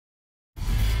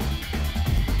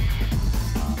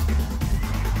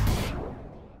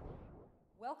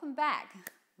Welcome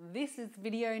back. This is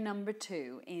video number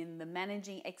 2 in the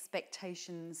Managing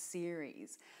Expectations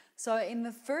series. So in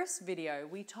the first video,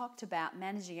 we talked about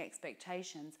managing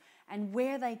expectations and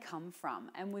where they come from.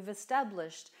 And we've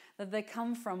established that they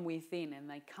come from within and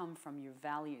they come from your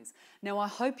values. Now, I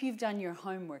hope you've done your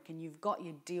homework and you've got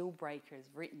your deal breakers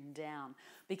written down,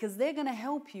 because they're going to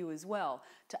help you as well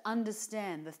to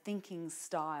understand the thinking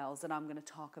styles that I'm going to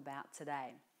talk about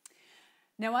today.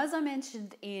 Now, as I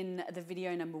mentioned in the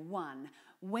video number 1,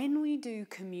 when we do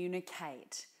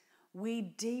communicate, we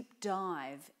deep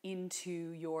dive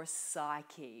into your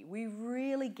psyche. We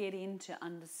really get into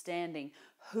understanding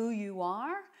who you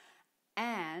are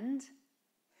and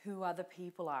who other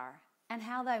people are and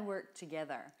how they work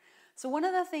together. So one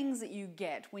of the things that you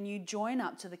get when you join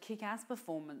up to the Kick-Ass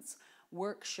Performance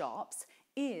workshops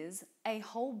is a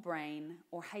whole brain,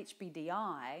 or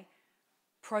HBDI,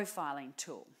 profiling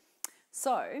tool.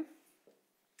 So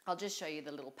I'll just show you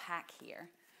the little pack here.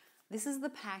 This is the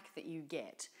pack that you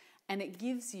get, and it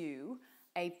gives you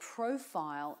a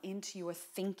profile into your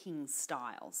thinking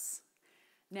styles.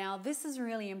 Now, this is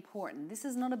really important. This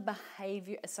is not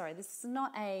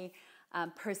a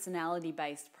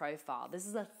personality-based profile. This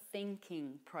is a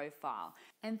thinking profile.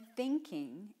 And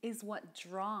thinking is what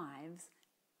drives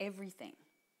everything.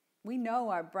 We know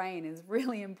our brain is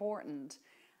really important.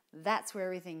 That's where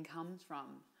everything comes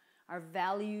from. Our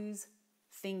values,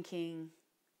 thinking,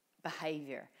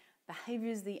 behavior.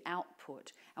 Behavior is the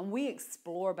output, and we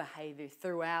explore behavior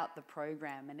throughout the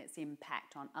program and its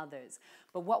impact on others.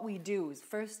 But what we do is,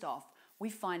 first off, we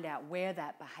find out where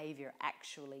that behavior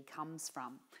actually comes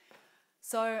from.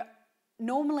 So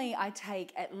normally I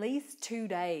take at least 2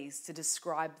 days to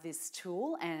describe this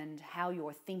tool and how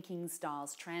your thinking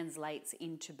styles translates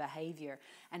into behavior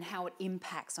and how it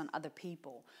impacts on other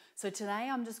people. So today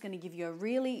I'm just going to give you a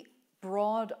really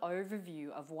broad overview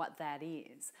of what that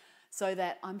is, so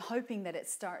that I'm hoping that it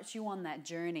starts you on that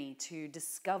journey to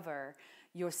discover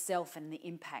yourself and the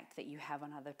impact that you have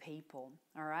on other people.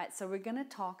 All right, so we're going to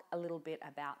talk a little bit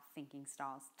about thinking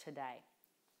styles today.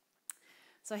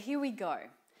 So here we go.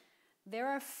 There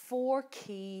are 4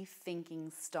 key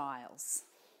thinking styles.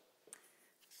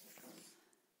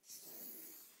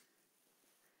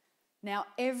 Now,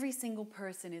 every single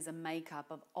person is a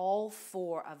makeup of all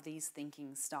 4 of these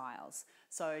thinking styles.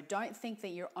 So don't think that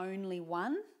you're only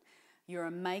one. You're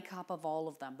a makeup of all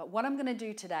of them. But what I'm going to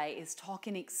do today is talk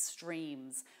in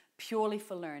extremes, purely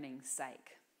for learning's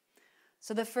sake.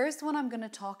 So the first one I'm going to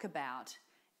talk about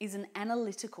is an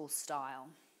analytical style.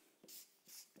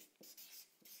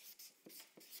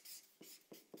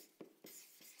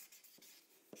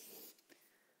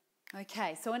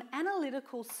 Okay, so an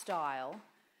analytical style,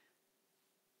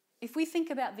 if we think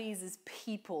about these as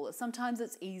people, sometimes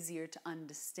it's easier to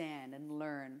understand and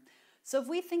learn. So if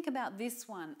we think about this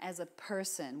one as a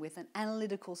person with an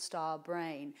analytical style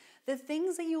brain, the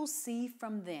things that you'll see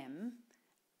from them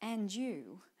and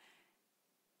you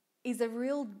is a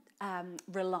real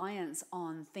reliance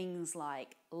on things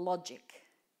like logic,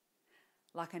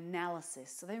 like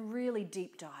analysis. So they really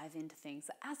deep dive into things.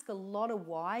 They ask a lot of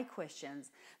why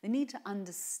questions. They need to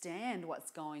understand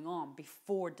what's going on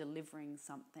before delivering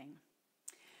something.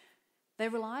 They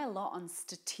rely a lot on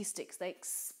statistics. They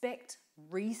expect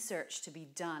research to be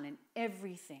done in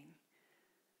everything.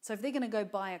 So if they're going to go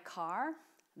buy a car,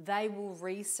 they will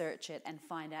research it and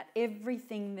find out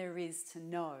everything there is to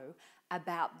know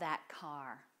about that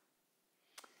car.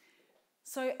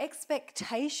 So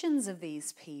expectations of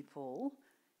these people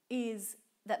is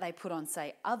that they put on,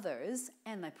 say, others,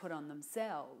 and they put on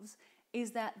themselves,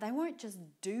 is that they won't just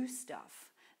do stuff.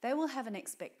 They will have an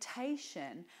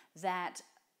expectation that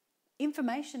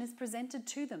information is presented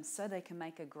to them so they can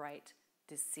make a great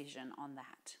decision on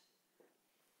that.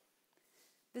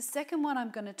 The second one I'm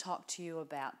going to talk to you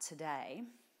about today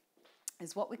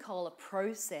is what we call a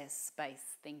process-based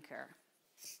thinker.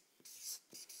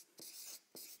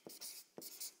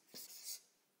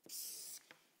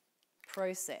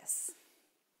 Process.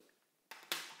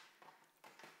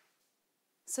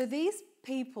 So these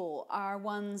people are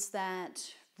ones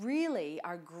that really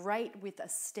are great with a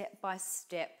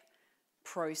step-by-step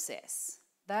process.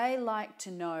 They like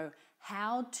to know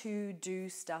how to do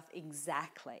stuff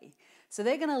exactly. So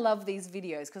they're going to love these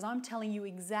videos because I'm telling you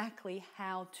exactly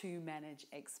how to manage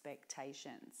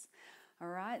expectations. All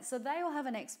right, so they will have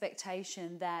an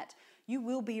expectation that you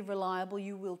will be reliable,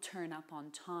 you will turn up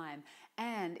on time,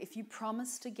 and if you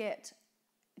promise to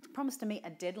meet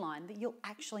a deadline, that you'll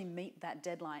actually meet that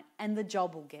deadline and the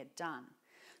job will get done.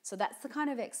 So that's the kind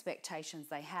of expectations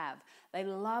they have. They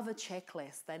love a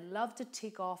checklist. They love to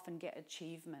tick off and get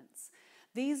achievements.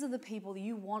 These are the people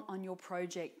you want on your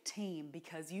project team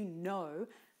because you know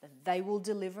that they will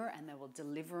deliver and they will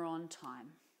deliver on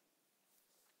time.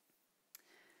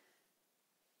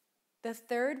 The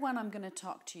third one I'm going to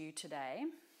talk to you today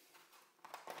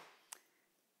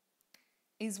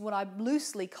is what I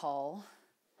loosely call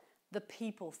the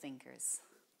people thinkers.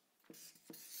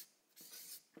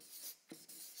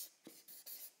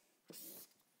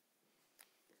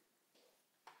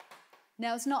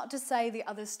 Now, it's not to say the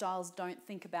other styles don't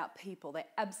think about people. They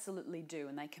absolutely do,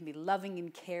 and they can be loving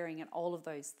and caring and all of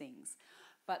those things.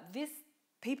 But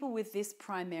people with this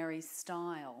primary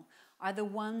style are the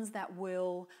ones that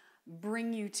will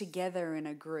bring you together in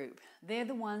a group. They're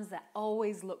the ones that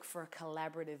always look for a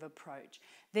collaborative approach.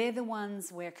 They're the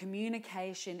ones where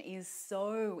communication is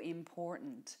so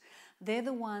important. They're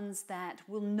the ones that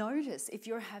will notice if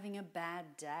you're having a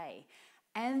bad day.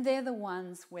 And they're the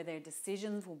ones where their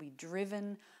decisions will be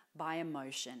driven by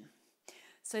emotion.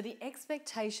 So the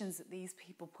expectations that these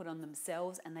people put on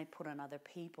themselves and they put on other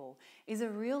people is a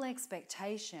real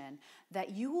expectation that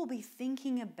you will be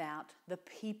thinking about the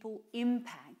people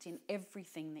impact in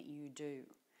everything that you do.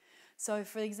 So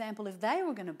for example, if they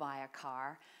were going to buy a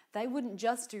car, they wouldn't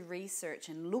just do research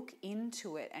and look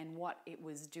into it and what it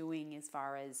was doing as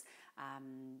far as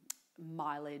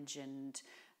mileage and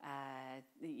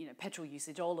petrol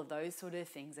usage, all of those sort of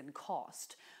things, and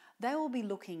cost. They will be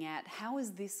looking at how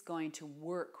is this going to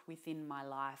work within my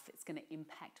life? It's going to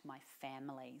impact my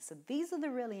family. So these are the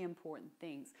really important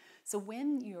things. So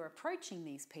when you're approaching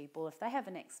these people, if they have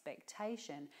an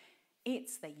expectation,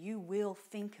 it's that you will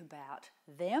think about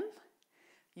them,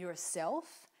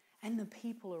 yourself, and the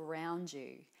people around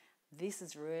you. This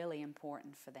is really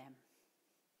important for them.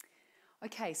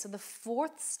 Okay, so the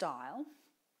fourth style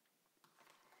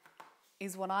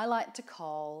is what I like to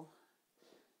call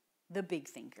the big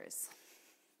thinkers.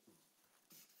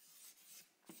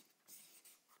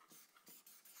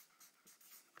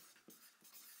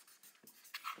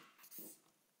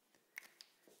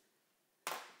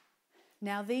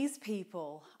 Now, these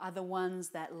people are the ones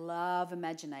that love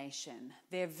imagination.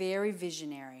 They're very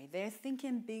visionary. They're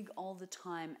thinking big all the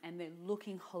time and they're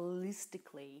looking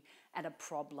holistically at a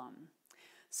problem.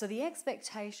 So the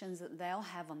expectations that they'll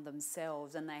have on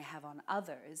themselves and they have on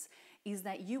others is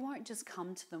that you won't just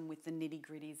come to them with the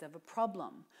nitty-gritties of a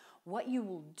problem. What you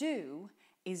will do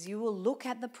is you will look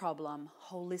at the problem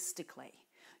holistically.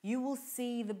 You will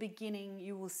see the beginning,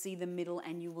 you will see the middle,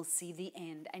 and you will see the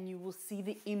end, and you will see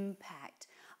the impact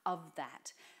of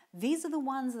that. These are the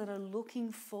ones that are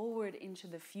looking forward into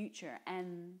the future,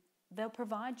 and they'll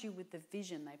provide you with the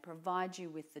vision, they provide you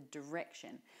with the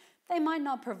direction. They might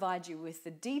not provide you with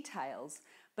the details,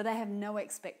 but they have no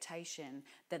expectation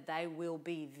that they will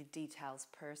be the details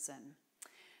person.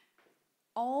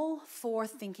 All four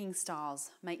thinking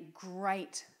styles make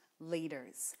great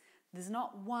leaders. There's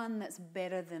not one that's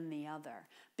better than the other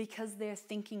because they're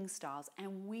thinking styles,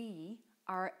 and we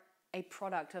are a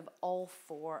product of all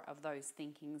four of those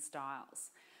thinking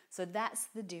styles. So that's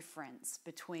the difference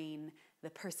between the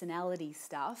personality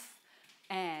stuff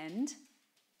and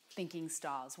thinking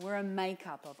styles. We're a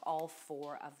makeup of all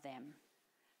four of them.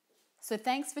 So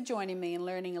thanks for joining me and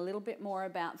learning a little bit more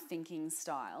about thinking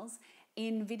styles.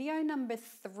 In video number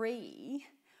 3,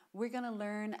 we're going to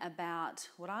learn about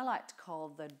what I like to call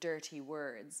the dirty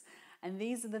words. And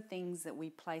these are the things that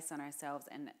we place on ourselves.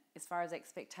 And as far as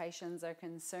expectations are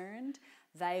concerned,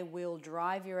 they will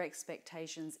drive your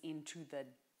expectations into the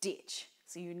ditch.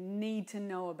 So you need to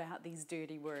know about these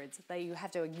dirty words. You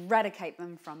have to eradicate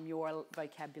them from your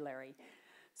vocabulary.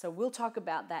 So we'll talk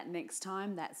about that next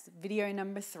time. That's video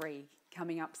number 3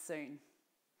 coming up soon.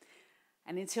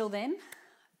 And until then,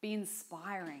 be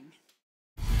inspiring.